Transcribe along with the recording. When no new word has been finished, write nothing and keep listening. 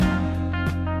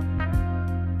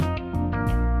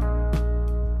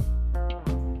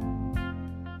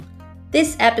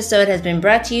This episode has been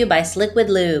brought to you by Sliquid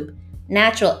Lube,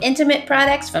 natural intimate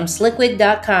products from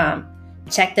sliquid.com.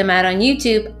 Check them out on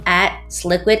YouTube at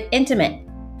Sliquid Intimate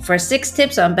for 6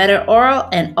 tips on better oral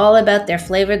and all about their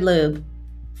flavored lube.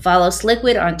 Follow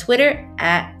Sliquid on Twitter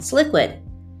at Sliquid.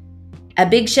 A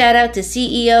big shout out to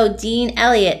CEO Dean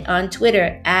Elliott on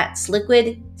Twitter at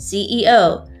Sliquid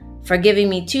CEO for giving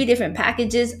me 2 different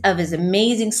packages of his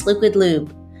amazing Sliquid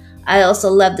lube. I also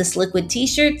love the Sliquid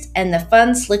t-shirts and the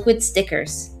fun Sliquid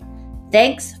stickers.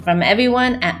 Thanks from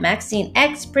everyone at Maxine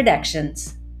X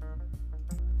Productions.